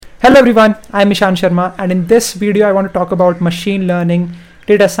Hello everyone, I'm Ishan Sharma, and in this video I want to talk about machine learning,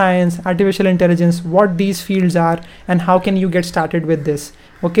 data science, artificial intelligence, what these fields are and how can you get started with this.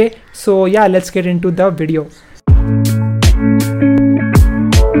 Okay, so yeah, let's get into the video.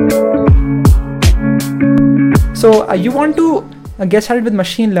 So you want to get started with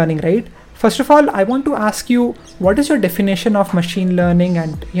machine learning, right? First of all, I want to ask you, what is your definition of machine learning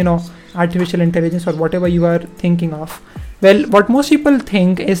and artificial intelligence or whatever you are thinking of? Well, what most people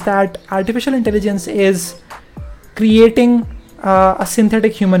think is that artificial intelligence is creating a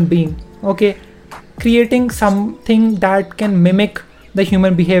synthetic human being, okay? Creating something that can mimic the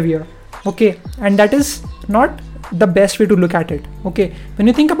human behavior, okay? And that is not the best way to look at it, okay? When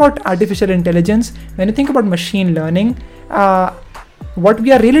you think about artificial intelligence, when you think about machine learning, what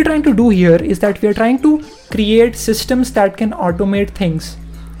we are really trying to do here is that we are trying to create systems that can automate things,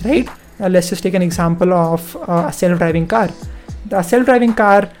 right? Let's just take an example of a self-driving car. The self-driving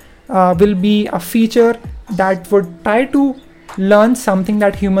car will be a feature that would try to learn something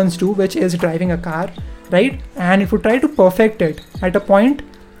that humans do, which is driving a car, right? And it would try to perfect it at a point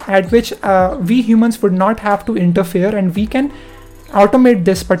at which we humans would not have to interfere, and we can automate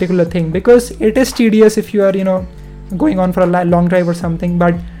this particular thing, because it is tedious if you are going on for a long drive or something,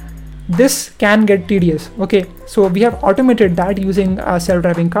 but this can get tedious. Okay, so we have automated that using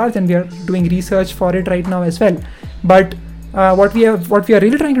self-driving cars, and we are doing research for it right now as well. But what we are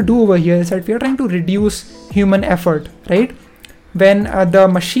really trying to do over here is that we are trying to reduce human effort, right? When the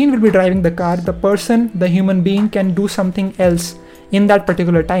machine will be driving the car, the human being can do something else in that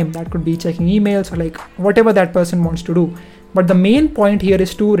particular time. That could be checking emails or like whatever that person wants to do. But the main point here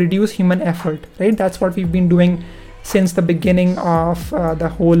is to reduce human effort, right? That's what we've been doing since the beginning of the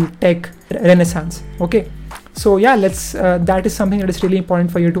whole tech renaissance. Okay, so yeah, that is something that is really important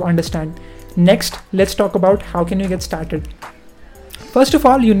for you to understand. Next, let's talk about how can you get started. First of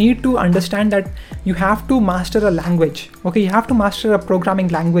all, you need to understand that you have to master a language. Okay, you have to master a programming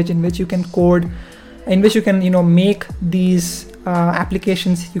language in which you can code, in which you can make these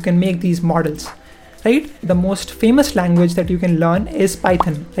applications, you can make these models, right? The most famous language that you can learn is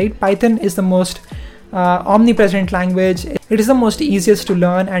Python, right? Python is the most omnipresent language. It is the most easiest to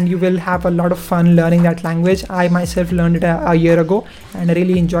learn, and you will have a lot of fun learning that language. I myself learned it a year ago, and I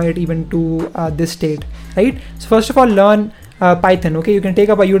really enjoy it even to this date, right? So first of all, learn Python. Okay, you can take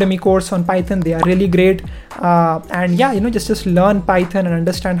up a Udemy course on Python. They are really great, and yeah, just learn Python and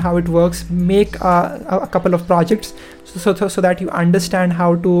understand how it works. Make a couple of projects so that you understand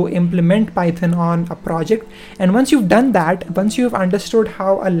how to implement Python on a project. And once you've done that, once you've understood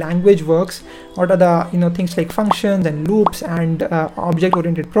how a language works, what are the things like functions and loops and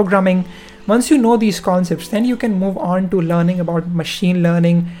object-oriented programming, once you know these concepts, then you can move on to learning about machine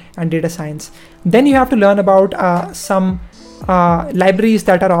learning and data science. Then you have to learn about some libraries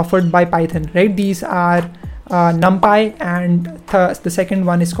that are offered by Python, right? These are NumPy, and the second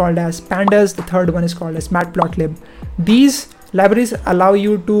one is called as Pandas, the third one is called as Matplotlib. These libraries allow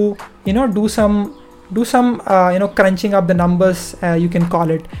you to do some crunching up the numbers, you can call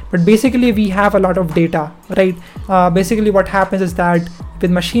it. But basically we have a lot of data, right? Basically what happens is that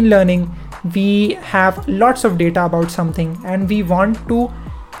with machine learning we have lots of data about something, and we want to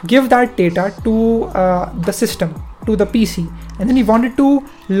give that data to the system, to the PC, and then we wanted to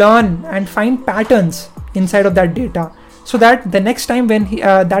learn and find patterns inside of that data, so that the next time when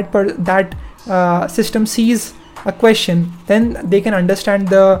that system sees a question, then they can understand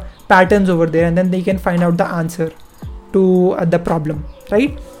the patterns over there, and then they can find out the answer to the problem,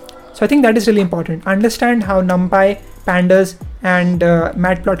 right? So I think that is really important. Understand how NumPy, Pandas, and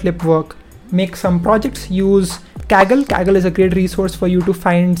Matplotlib work. Make some projects. Use Kaggle. Kaggle is a great resource for you to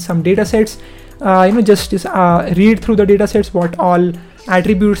find some data sets. Just read through the data sets, what all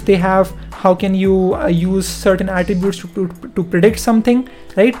attributes they have, how can you use certain attributes to predict something,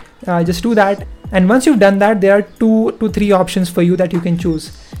 right? Just do that. And once you've done that, there are two to three options for you that you can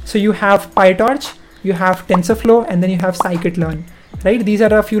choose. So you have Pytorch, you have Tensorflow, and then you have scikit-learn, right? These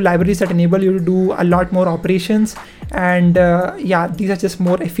are a few libraries that enable you to do a lot more operations, and yeah, these are just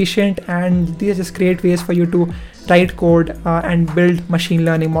more efficient, and these are just great ways for you to write code and build machine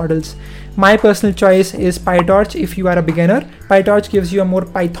learning models. My personal choice is Pytorch. If you are a beginner, Pytorch gives you a more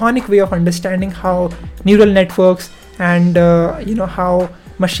Pythonic way of understanding how neural networks and how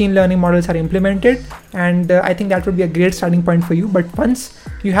machine learning models are implemented, and I think that would be a great starting point for you. But once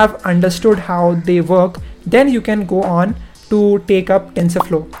you have understood how they work, then you can go on to take up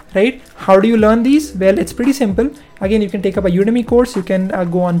TensorFlow, right? How do you learn these? Well, it's pretty simple. Again, you can take up a Udemy course, you can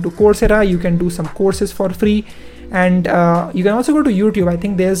go on to Coursera, you can do some courses for free, and you can also go to YouTube. I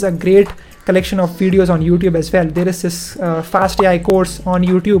think there's a great collection of videos on YouTube as well. There is this fast AI course on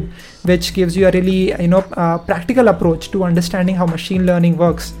YouTube which gives you a really practical approach to understanding how machine learning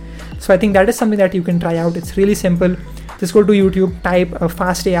works. So I think that is something that you can try out. It's really simple. Just go to YouTube, type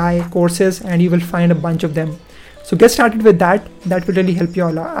fast AI courses, and you will find a bunch of them. So get started with that. That will really help you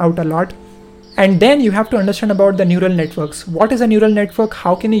out a lot. And then you have to understand about the neural networks. What is a neural network?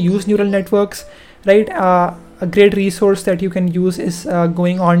 How can you use neural networks, right? A great resource that you can use is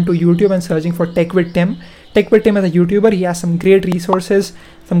going on to YouTube and searching for Tech with Tim. Tech with Tim is a YouTuber. He has some great resources,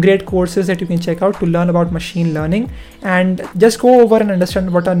 some great courses that you can check out to learn about machine learning. And just go over and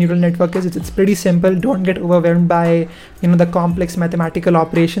understand what a neural network is. It's pretty simple. Don't get overwhelmed by the complex mathematical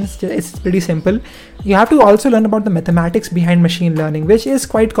operations. It's pretty simple. You have to also learn about the mathematics behind machine learning, which is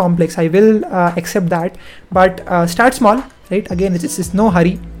quite complex. I will accept that, but start small, right? Again, it's no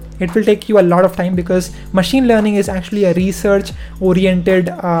hurry. It will take you a lot of time because machine learning is actually a research oriented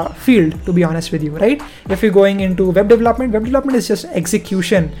field, to be honest with you, right? If you're going into web development is just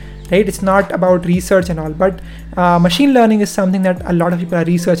execution, right? It's not about research and all, but machine learning is something that a lot of people are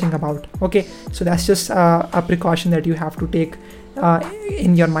researching about. Okay, so that's just a precaution that you have to take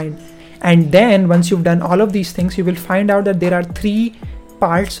in your mind. And then once you've done all of these things, you will find out that there are 3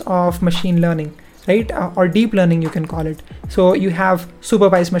 parts of machine learning, right? Or deep learning, you can call it. So you have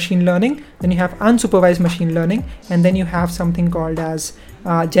supervised machine learning, then you have unsupervised machine learning, and then you have something called as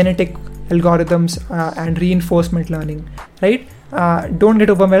genetic algorithms and reinforcement learning, right? Don't get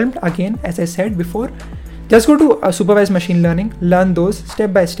overwhelmed. Again, as I said before, just go to supervised machine learning, learn those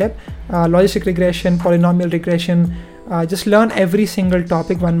step by step, logistic regression, polynomial regression, just learn every single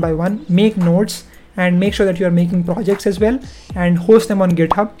topic one by one, make notes, and make sure that you are making projects as well and host them on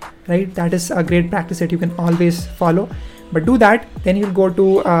GitHub, right? That is a great practice that you can always follow. But do that, then you'll go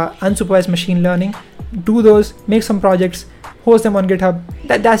to unsupervised machine learning, do those, make some projects, host them on GitHub.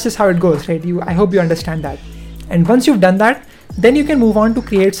 That's just how it goes, right? I hope you understand that. And once you've done that, then you can move on to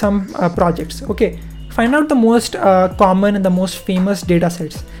create some projects. Okay, find out the most common and the most famous data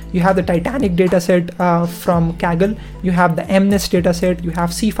sets. You have the Titanic dataset from Kaggle, you have the MNIST dataset, you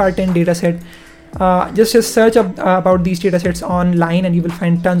have CFAR10 dataset. Just search up about these datasets online and you will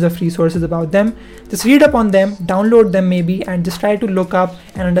find tons of resources about them. Just read up on them, download them maybe, and just try to look up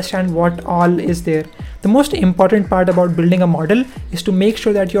and understand what all is there. The most important part about building a model is to make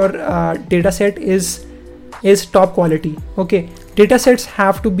sure that your dataset is top quality. Okay, datasets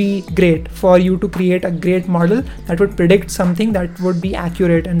have to be great for you to create a great model that would predict something that would be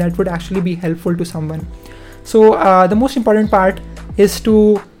accurate and that would actually be helpful to someone. So the most important part is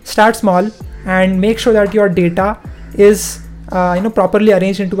to start small and make sure that your data is properly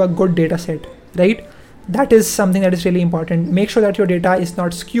arranged into a good data set, right? That is something that is really important. Make sure that your data is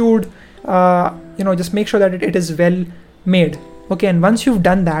not skewed, just make sure that it is well made. Okay, and once you've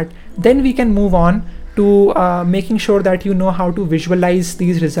done that, then we can move on to making sure that you know how to visualize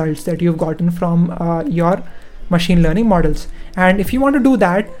these results that you've gotten from your machine learning models. And if you want to do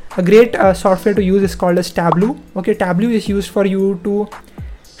that, a great software to use is called as Tableau. Okay, Tableau is used for you to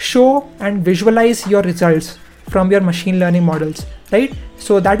show and visualize your results from your machine learning models, right?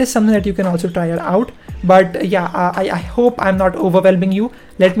 So that is something that you can also try out. But yeah, I hope I'm not overwhelming you.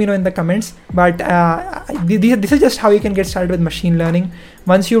 Let me know in the comments. But this is just how you can get started with machine learning.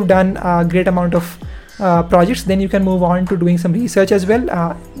 Once you've done a great amount of projects, then you can move on to doing some research as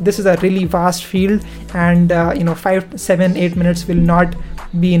well. This is a really vast field, and 5, 7, 8 minutes will not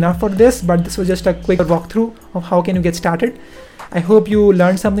be enough for this, but this was just a quick walkthrough of how can you get started. I hope you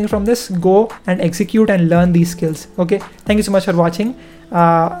learned something from this. Go and execute and learn these skills. Okay, thank you so much for watching,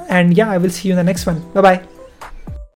 and yeah, I will see you in the next one. Bye bye.